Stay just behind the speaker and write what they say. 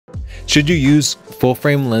Should you use full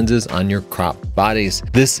frame lenses on your crop bodies?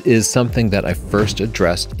 This is something that I first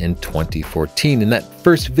addressed in 2014, and that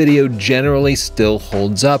first video generally still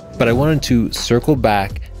holds up, but I wanted to circle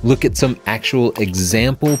back, look at some actual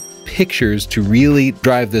example pictures to really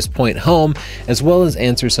drive this point home, as well as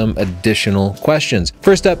answer some additional questions.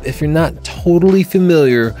 First up, if you're not totally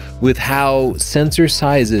familiar with how sensor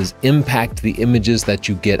sizes impact the images that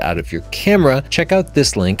you get out of your camera, check out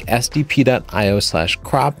this link,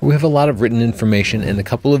 sdp.io/crop. We have a lot of written information and a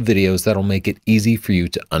couple of videos that'll make it easy for you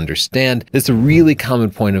to understand. It's a really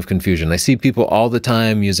common point of confusion. I see people all the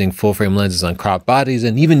time using full frame lenses on crop bodies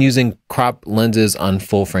and even using crop lenses on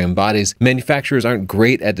full frame bodies. Manufacturers aren't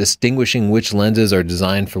great at distinguishing which lenses are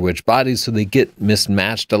designed for which bodies, so they get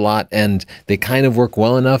mismatched a lot, and they kind of work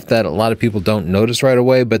well enough that a lot of people don't notice right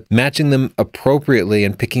away, but matching them appropriately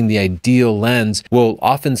and picking the ideal lens will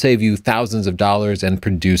often save you thousands of dollars and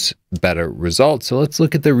produce better results. So let's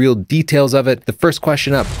look at the real details of it. The first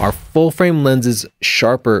question up, are full frame lenses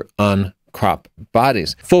sharper on crop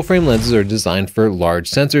bodies? Full frame lenses are designed for large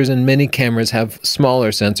sensors, and many cameras have smaller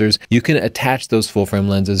sensors. You can attach those full frame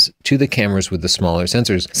lenses to the cameras with the smaller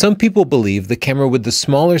sensors. Some people believe the camera with the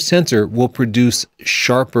smaller sensor will produce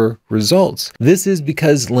sharper results. This is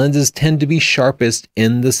because lenses tend to be sharpest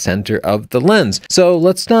in the center of the lens. So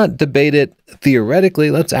let's not debate it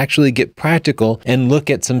theoretically, let's actually get practical and look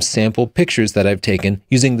at some sample pictures that I've taken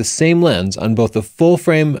using the same lens on both a full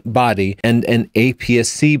frame body and an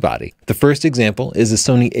APS-C body. The first example is a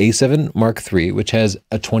Sony a7 Mark III, which has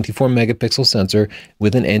a 24 megapixel sensor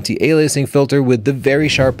with an anti-aliasing filter with the very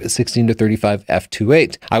sharp 16-35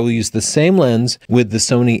 f2.8. I will use the same lens with the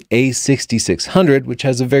Sony a6600, which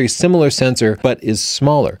has a very similar sensor but is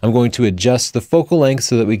smaller. I'm going to adjust the focal length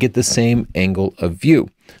so that we get the same angle of view.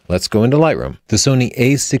 Let's go into Lightroom. The Sony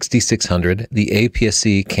a6600, the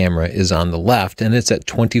APS-C camera, is on the left and it's at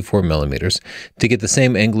 24 millimeters. To get the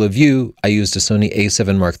same angle of view, I used a Sony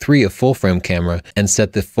a7 Mark III, a full frame camera, and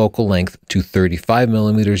set the focal length to 35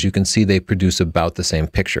 millimeters. You can see they produce about the same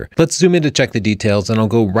picture. Let's zoom in to check the details, and I'll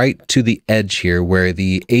go right to the edge here where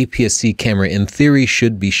the APS-C camera in theory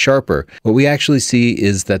should be sharper. What we actually see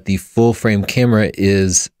is that the full frame camera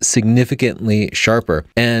is significantly sharper,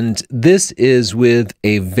 and this is with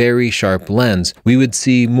a very sharp lens. We would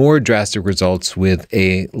see more drastic results with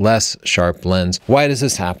a less sharp lens. Why does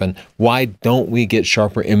this happen? Why don't we get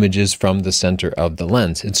sharper images from the center of the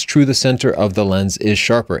lens? It's true the center of the lens is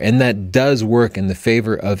sharper, and that does work in the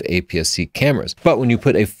favor of APS-C cameras. But when you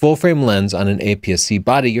put a full frame lens on an APS-C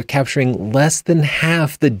body, you're capturing less than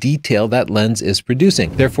half the detail that lens is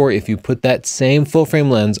producing. Therefore, if you put that same full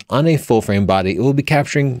frame lens on a full frame body, it will be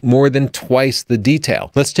capturing more than twice the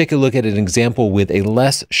detail. Let's take a look at an example with a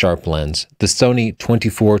less sharp lens, the Sony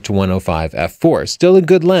 24-105 f4. Still a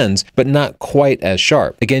good lens, but not quite as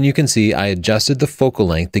sharp. Again, you can see I adjusted the focal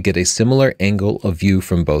length to get a similar angle of view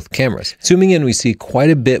from both cameras. Zooming in, we see quite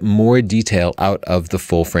a bit more detail out of the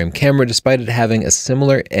full frame camera, despite it having a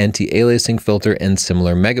similar anti-aliasing filter and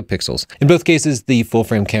similar megapixels. In both cases, the full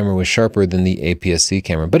frame camera was sharper than the APS-C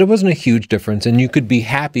camera, but it wasn't a huge difference, and you could be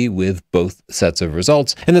happy with both sets of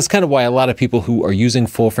results. And that's kind of why a lot of people who are using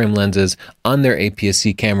full frame lenses on their APS-C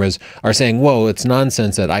cameras are saying, whoa, it's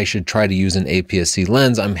nonsense that I should try to use an APS-C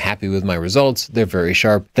lens. I'm happy with my results. They're very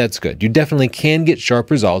sharp. That's good. You definitely can get sharp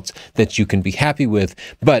results that you can be happy with,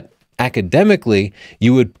 but academically,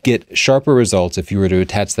 you would get sharper results if you were to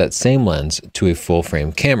attach that same lens to a full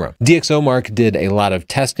frame camera. DxOMark did a lot of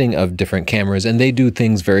testing of different cameras, and they do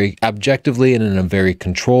things very objectively and in a very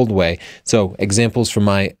controlled way. So examples from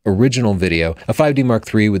my original video, a 5D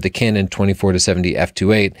Mark III with the Canon 24-70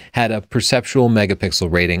 f2.8 had a perceptual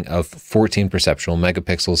megapixel rating of 14 perceptual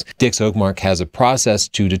megapixels. DxOMark has a process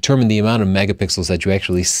to determine the amount of megapixels that you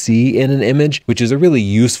actually see in an image, which is a really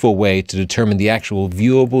useful way to determine the actual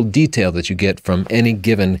viewable detail that you get from any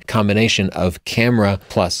given combination of camera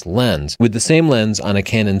plus lens. With the same lens on a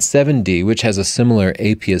Canon 7D, which has a similar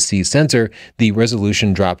APS-C sensor, the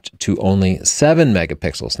resolution dropped to only 7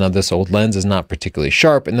 megapixels. Now, this old lens is not particularly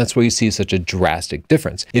sharp, and that's why you see such a drastic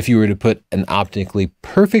difference. If you were to put an optically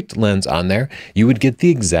perfect lens on there, you would get the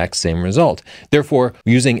exact same result. Therefore,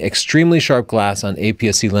 using extremely sharp glass on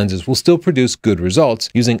APS-C lenses will still produce good results.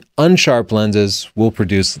 Using unsharp lenses will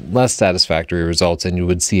produce less satisfactory results, and you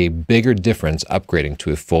would see a bigger difference upgrading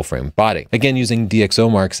to a full-frame body. Again, using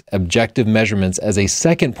DxOMark's objective measurements as a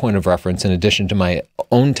second point of reference in addition to my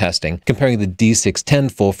own testing, comparing the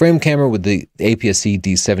D610 full-frame camera with the APS-C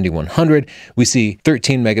D7100, we see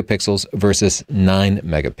 13 megapixels versus 9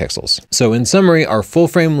 megapixels. So in summary, are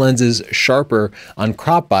full-frame lenses sharper on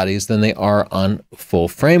crop bodies than they are on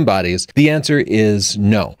full-frame bodies? The answer is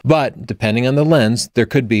no. But depending on the lens, there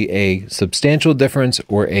could be a substantial difference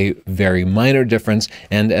or a very minor difference.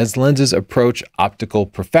 And as lenses approach optical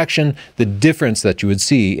perfection, the difference that you would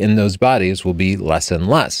see in those bodies will be less and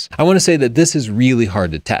less. I want to say that this is really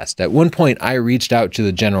hard to test. At one point, I reached out to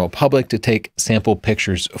the general public to take sample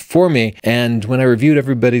pictures for me. And when I reviewed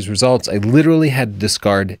everybody's results, I literally had to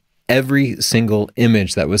discard every single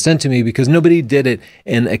image that was sent to me because nobody did it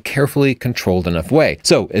in a carefully controlled enough way.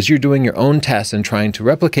 So as you're doing your own tests and trying to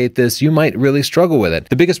replicate this, you might really struggle with it.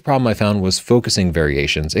 The biggest problem I found was focusing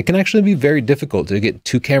variations. It can actually be very difficult to get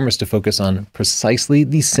two cameras to focus on precisely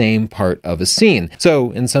the same part of a scene.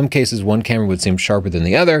 So in some cases, one camera would seem sharper than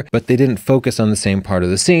the other, but they didn't focus on the same part of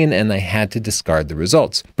the scene, and I had to discard the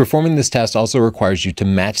results. Performing this test also requires you to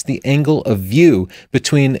match the angle of view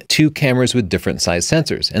between two cameras with different size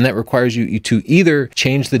sensors, and that requires you to either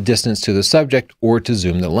change the distance to the subject or to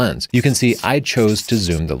zoom the lens. You can see I chose to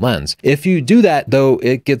zoom the lens. If you do that, though,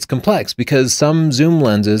 it gets complex because some zoom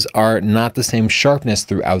lenses are not the same sharpness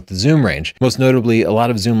throughout the zoom range. Most notably, a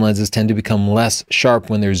lot of zoom lenses tend to become less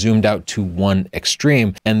sharp when they're zoomed out to one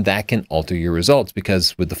extreme, and that can alter your results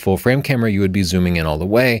because with the full frame camera, you would be zooming in all the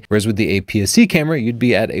way, whereas with the APS-C camera, you'd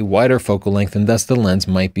be at a wider focal length, and thus the lens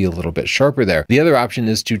might be a little bit sharper there. The other option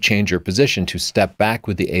is to change your position, to step back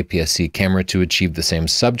with the APS-C camera to achieve the same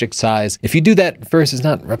subject size. If you do that, first, it's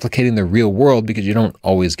not replicating the real world because you don't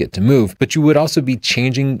always get to move, but you would also be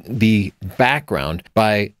changing the background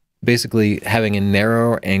by basically having a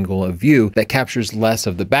narrower angle of view that captures less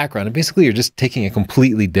of the background. And basically you're just taking a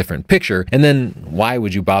completely different picture. And then why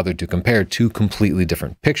would you bother to compare two completely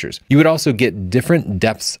different pictures? You would also get different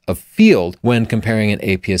depths of field when comparing an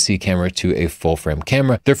APS-C camera to a full frame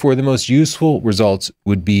camera. Therefore, the most useful results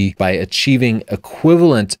would be by achieving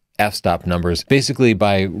equivalent f-stop numbers, basically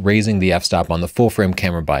by raising the f-stop on the full frame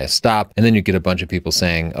camera by a stop. And then you get a bunch of people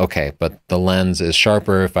saying, okay, but the lens is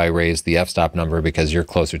sharper if I raise the f-stop number because you're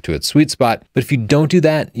closer to its sweet spot. But if you don't do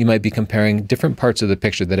that, you might be comparing different parts of the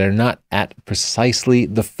picture that are not at precisely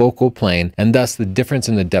the focal plane. And thus the difference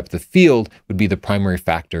in the depth of field would be the primary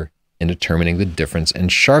factor in determining the difference in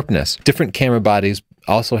sharpness. Different camera bodies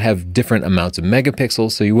also have different amounts of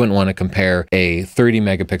megapixels, so you wouldn't want to compare a 30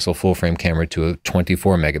 megapixel full frame camera to a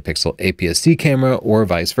 24 megapixel APS-C camera or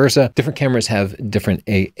vice versa. Different cameras have different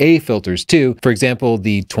AA filters too. For example,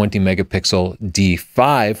 the 20 megapixel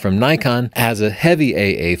D5 from Nikon has a heavy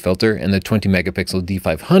AA filter, and the 20 megapixel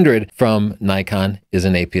D500 from Nikon is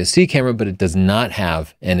an APS-C camera, but it does not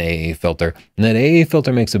have an AA filter. And that AA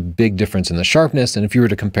filter makes a big difference in the sharpness, and if you were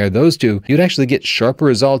to compare those two, you'd actually get sharper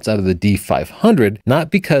results out of the D500, not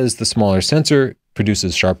because the smaller sensor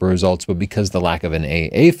produces sharper results, but because the lack of an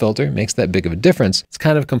AA filter makes that big of a difference. It's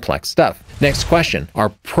kind of complex stuff. Next question, are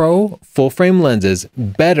pro full frame lenses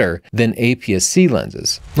better than APS-C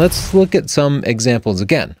lenses? Let's look at some examples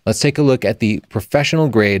again. Let's take a look at the professional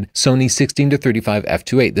grade Sony 16-35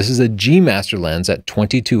 f2.8. This is a G Master lens at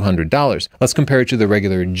 $2,200. Let's compare it to the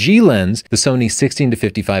regular G lens, the Sony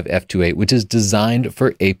 16-55 f2.8, which is designed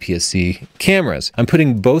for APS-C cameras. I'm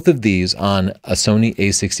putting both of these on a Sony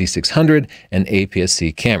a6600 and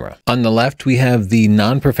APS-C camera. On the left, we have the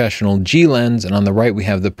non-professional G lens, and on the right, we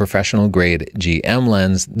have the professional grade GM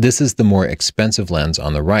lens. This is the more expensive lens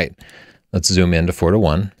on the right. Let's zoom in to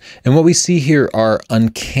 4:1. And what we see here are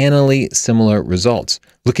uncannily similar results.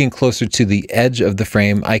 Looking closer to the edge of the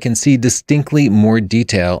frame, I can see distinctly more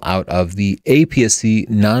detail out of the APS-C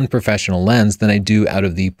non-professional lens than I do out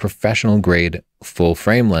of the professional grade full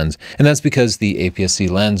frame lens. And that's because the APS-C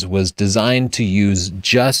lens was designed to use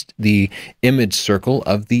just the image circle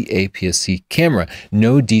of the APS-C camera.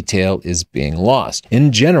 No detail is being lost.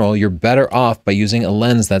 In general, you're better off by using a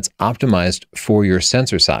lens that's optimized for your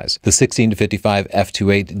sensor size. The 16-55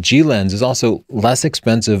 f2.8 G lens is also less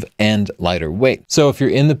expensive and lighter weight. So if you're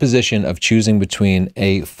in the position of choosing between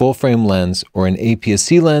a full frame lens or an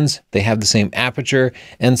APS-C lens, they have the same aperture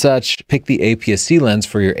and such, pick the APS-C lens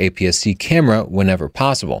for your APS-C camera whenever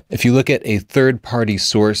possible. If you look at a third-party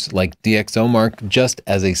source like DxOMark just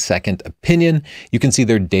as a second opinion, you can see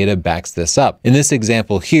their data backs this up. In this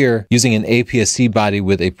example here, using an APS-C body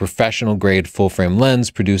with a professional-grade full-frame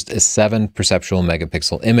lens produced a 7 perceptual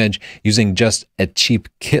megapixel image. Using just a cheap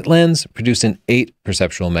kit lens produced an 8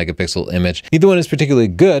 perceptual megapixel image. Neither one is particularly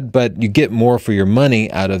good, but you get more for your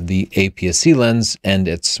money out of the APS-C lens, and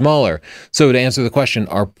it's smaller. So to answer the question,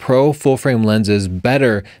 are pro full-frame lenses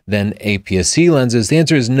better than APS-C lenses? The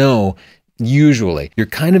answer is no. Usually. You're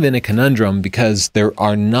kind of in a conundrum because there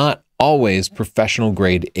are not always professional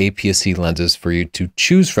grade APS-C lenses for you to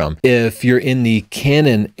choose from. If you're in the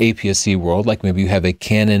Canon APS-C world, like maybe you have a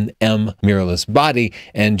Canon M mirrorless body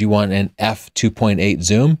and you want an f2.8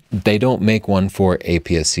 zoom, they don't make one for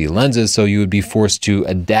APS-C lenses, so you would be forced to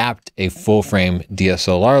adapt a full frame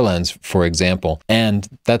DSLR lens, for example, and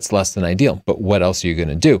that's less than ideal. But what else are you going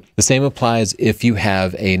to do? The same applies if you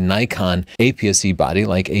have a Nikon APS-C body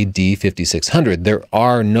like a D5600. There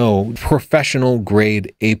are no professional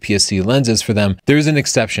grade APS-C lenses for them. There's an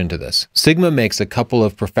exception to this. Sigma makes a couple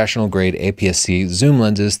of professional grade APS-C zoom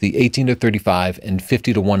lenses, the 18-35 and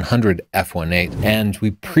 50-100 f1.8, and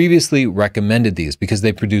we previously recommended these because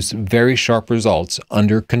they produce very sharp results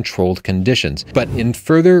under controlled conditions. But in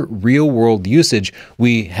further real-world usage,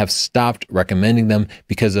 we have stopped recommending them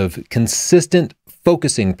because of consistent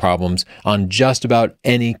focusing problems on just about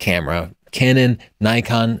any camera. Canon,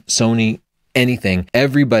 Nikon, Sony, anything,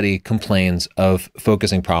 everybody complains of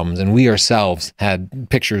focusing problems, and we ourselves had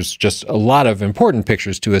pictures, just a lot of important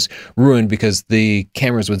pictures to us, ruined because the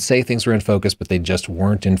cameras would say things were in focus, but they just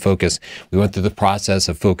weren't in focus. We went through the process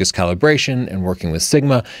of focus calibration and working with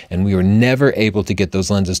Sigma, and we were never able to get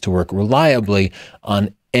those lenses to work reliably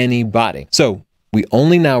on any body. So we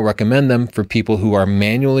only now recommend them for people who are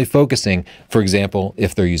manually focusing. For example,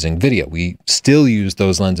 if they're using video, we still use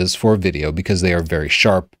those lenses for video because they are very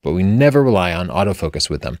sharp, but we never rely on autofocus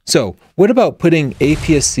with them. So what about putting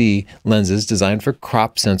APS-C lenses designed for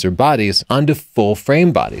crop sensor bodies onto full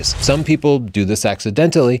frame bodies? Some people do this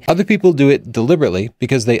accidentally. Other people do it deliberately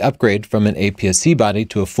because they upgrade from an APS-C body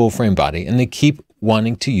to a full frame body and they keep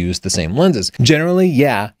wanting to use the same lenses. Generally,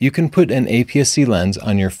 yeah, you can put an APS-C lens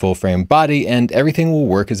on your full frame body and everything will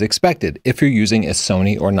work as expected if you're using a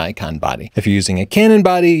Sony or Nikon body. If you're using a Canon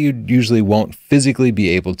body, you usually won't physically be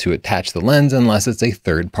able to attach the lens unless it's a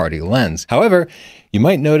third-party lens. However, you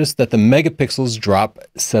might notice that the megapixels drop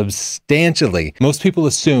substantially. Most people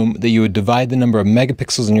assume that you would divide the number of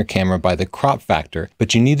megapixels in your camera by the crop factor,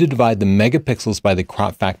 but you need to divide the megapixels by the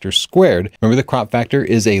crop factor squared. Remember, the crop factor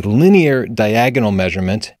is a linear diagonal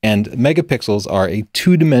measurement, and megapixels are a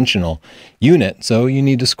two-dimensional unit, so you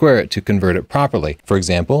need to square it to convert it properly. For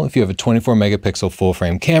example, if you have a 24 megapixel full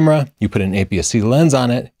frame camera, you put an APS-C lens on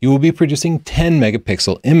it, you will be producing 10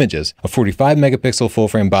 megapixel images. A 45 megapixel full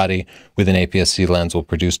frame body with an APS-C lens will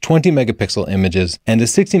produce 20 megapixel images, and a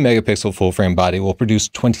 60 megapixel full frame body will produce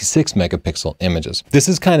 26 megapixel images. This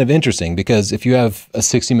is kind of interesting because if you have a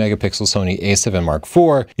 60 megapixel Sony a7 Mark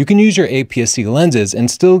IV, you can use your APS-C lenses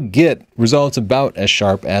and still get results about as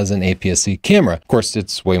sharp as an APS-C camera. Of course,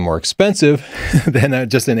 it's way more expensive than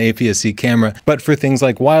just an APS-C camera, but for things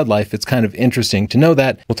like wildlife, it's kind of interesting to know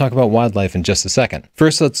that. We'll talk about wildlife in just a second.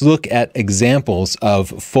 First, let's look at examples of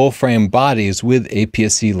full frame bodies with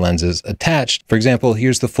APS-C lenses attached. For example,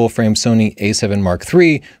 here's the full frame Sony a7 Mark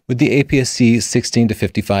III with the APS-C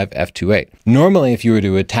 16-55 f2.8. Normally, if you were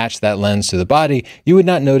to attach that lens to the body, you would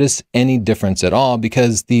not notice any difference at all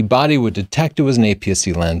because the body would detect it was an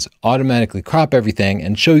APS-C lens, automatically crop everything,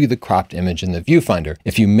 and show you the cropped image in the viewfinder.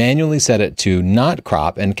 If you manually set it to not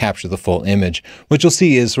crop and capture the full image, what you'll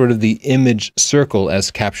see is sort of the image circle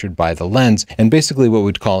as captured by the lens, and basically what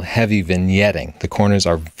we'd call heavy vignetting. The corners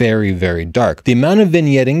are very, very dark. The amount of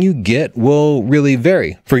vignetting you get will really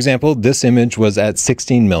vary. For example, this image was at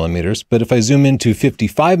 16 millimeters, but if I zoom into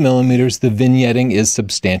 55 millimeters, the vignetting is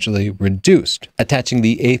substantially reduced. Attaching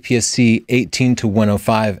the APS-C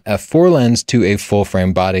 18-105 f4 lens to a full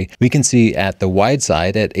frame body, we can see at the wide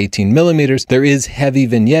side at 18 millimeters, there is heavy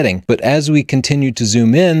vignetting, but as we continue to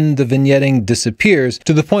zoom in, the vignetting disappears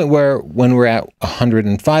to the point where when we're at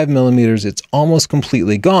 105 millimeters, it's almost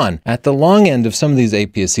completely gone. At the long end of some of these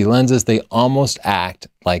APS-C lenses, they almost act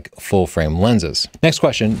like full frame lenses. Next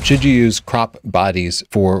question, should you use crop bodies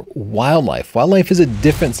for wildlife? Wildlife is a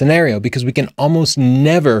different scenario because we can almost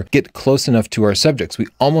never get close enough to our subjects. We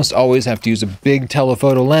almost always have to use a big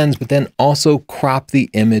telephoto lens, but then also crop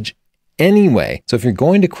the image anyway. So if you're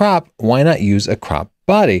going to crop, why not use a crop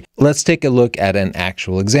body. Let's take a look at an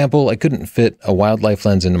actual example. I couldn't fit a wildlife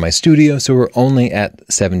lens into my studio, so we're only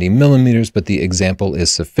at 70 millimeters, but the example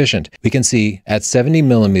is sufficient. We can see at 70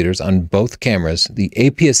 millimeters on both cameras, the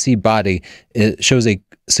APS-C body shows a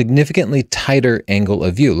significantly tighter angle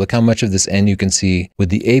of view. Look how much of this end you can see with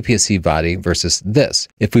the APS-C body versus this.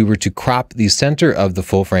 If we were to crop the center of the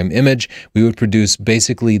full frame image, we would produce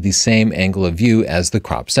basically the same angle of view as the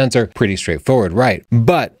crop center. Pretty straightforward, right?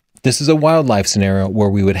 But this is a wildlife scenario where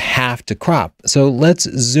we would have to crop. So let's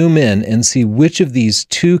zoom in and see which of these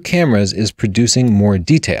two cameras is producing more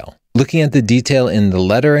detail. Looking at the detail in the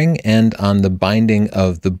lettering and on the binding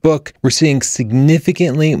of the book, we're seeing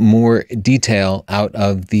significantly more detail out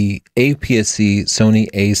of the APS-C Sony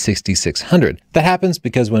A6600. That happens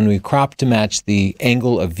because when we crop to match the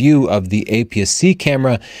angle of view of the APS-C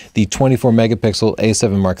camera, the 24 megapixel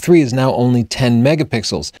A7 Mark III is now only 10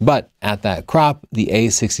 megapixels. But at that crop, the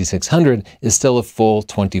A6600 is still a full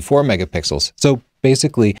 24 megapixels. So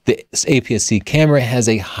basically, the APS-C camera has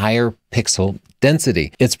a higher pixel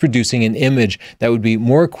density. It's producing an image that would be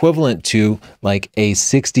more equivalent to like a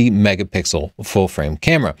 60 megapixel full frame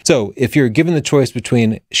camera. So if you're given the choice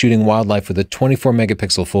between shooting wildlife with a 24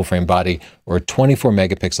 megapixel full frame body or a 24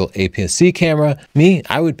 megapixel APS-C camera,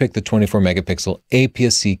 I would pick the 24 megapixel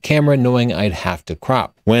APS-C camera, knowing I'd have to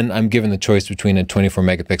crop. When I'm given the choice between a 24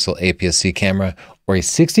 megapixel APS-C camera or a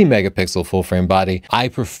 60 megapixel full frame body, I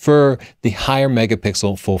prefer the higher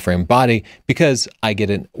megapixel full frame body because I get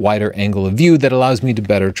a wider angle of view that allows me to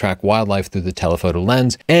better track wildlife through the telephoto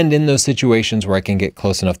lens. And in those situations where I can get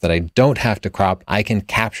close enough that I don't have to crop, I can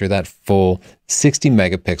capture that full 60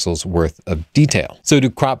 megapixels worth of detail. So do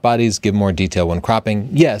crop bodies give more detail when cropping?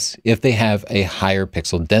 Yes, if they have a higher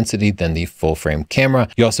pixel density than the full frame camera.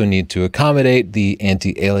 You also need to accommodate the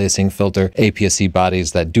anti-aliasing filter. APS-C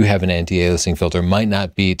bodies that do have an anti-aliasing filter might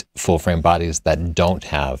not beat full frame bodies that don't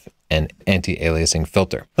have an anti-aliasing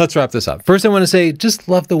filter. Let's wrap this up. First, I want to say, just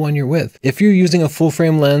love the one you're with. If you're using a full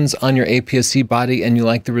frame lens on your APS-C body and you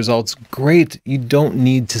like the results, great. You don't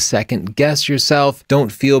need to second guess yourself. Don't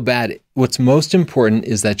feel bad. What's most important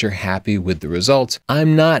is that you're happy with the results.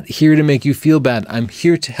 I'm not here to make you feel bad. I'm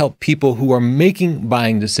here to help people who are making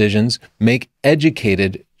buying decisions make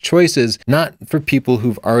educated choices, not for people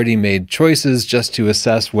who've already made choices just to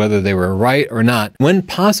assess whether they were right or not. When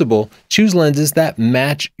possible, choose lenses that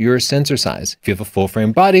match your sensor size. If you have a full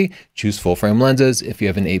frame body, choose full frame lenses. If you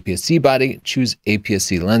have an APS-C body, choose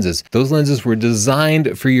APS-C lenses. Those lenses were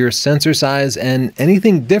designed for your sensor size, and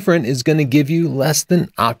anything different is going to give you less than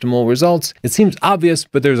optimal results. It seems obvious,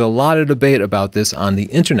 but there's a lot of debate about this on the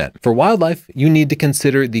internet. For wildlife, you need to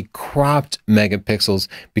consider the cropped megapixels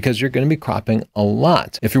because you're going to be cropping a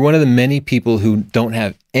lot. If you're one of the many people who don't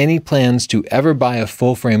have any plans to ever buy a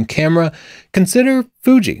full frame camera, consider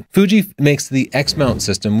Fuji. Fuji makes the X-mount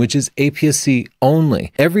system, which is APS-C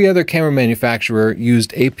only. Every other camera manufacturer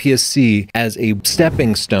used APS-C as a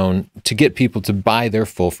stepping stone to get people to buy their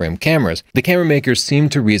full frame cameras. The camera makers seem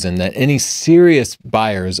to reason that any serious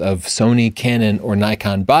buyers of Sony, Canon, or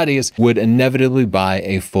Nikon bodies would inevitably buy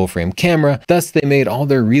a full frame camera. Thus, they made all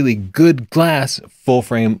their really good glass full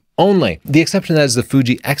frame only. The exception to that is the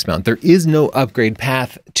Fuji X-mount. There is no upgrade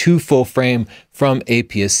path to full frame from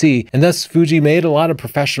APS-C, and thus Fuji made a lot of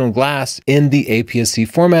professional glass in the APS-C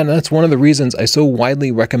format, and that's one of the reasons I so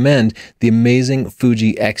widely recommend the amazing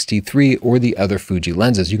Fuji X-T3 or the other Fuji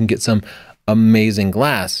lenses. You can get some amazing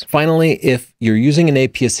glass. Finally, if you're using an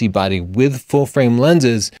APS-C body with full frame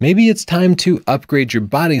lenses, maybe it's time to upgrade your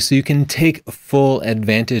body so you can take full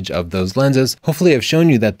advantage of those lenses. Hopefully I've shown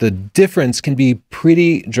you that the difference can be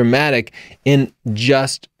pretty dramatic in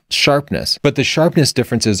just sharpness, but the sharpness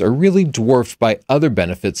differences are really dwarfed by other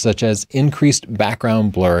benefits such as increased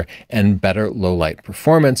background blur and better low light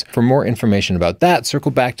performance. For more information about that,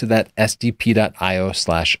 circle back to that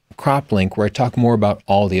sdp.io/crop link where I talk more about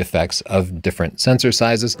all the effects of different sensor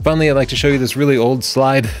sizes. Finally, I'd like to show you this really old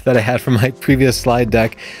slide that I had from my previous slide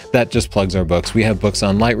deck that just plugs our books. We have books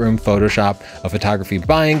on Lightroom, Photoshop, a photography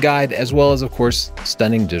buying guide, as well as, of course,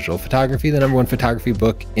 Stunning Digital Photography, the #1 photography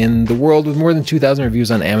book in the world with more than 2,000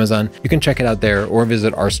 reviews on Amazon. You can check it out there or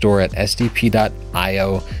visit our store at sdp.io/store.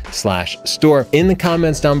 In the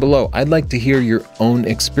comments down below, I'd like to hear your own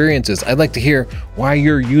experiences. I'd like to hear why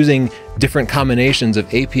you're using different combinations of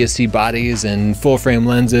APS-C bodies and full frame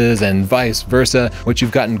lenses and vice versa, what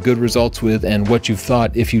you've gotten good results with and what you've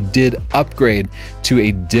thought if you did upgrade to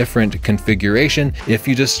a different configuration. If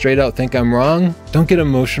you just straight out think I'm wrong, don't get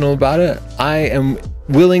emotional about it. I am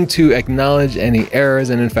willing to acknowledge any errors,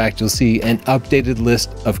 and in fact, you'll see an updated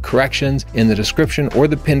list of corrections in the description or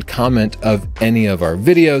the pinned comment of any of our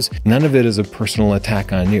videos. None of it is a personal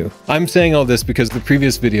attack on you. I'm saying all this because the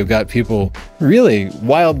previous video got people really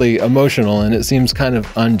wildly emotional, and it seems kind of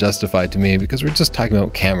unjustified to me because we're just talking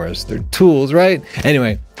about cameras. They're tools, right?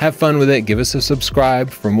 Anyway, have fun with it. Give us a subscribe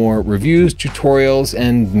for more reviews, tutorials,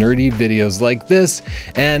 and nerdy videos like this,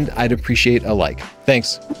 and I'd appreciate a like.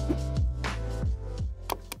 Thanks.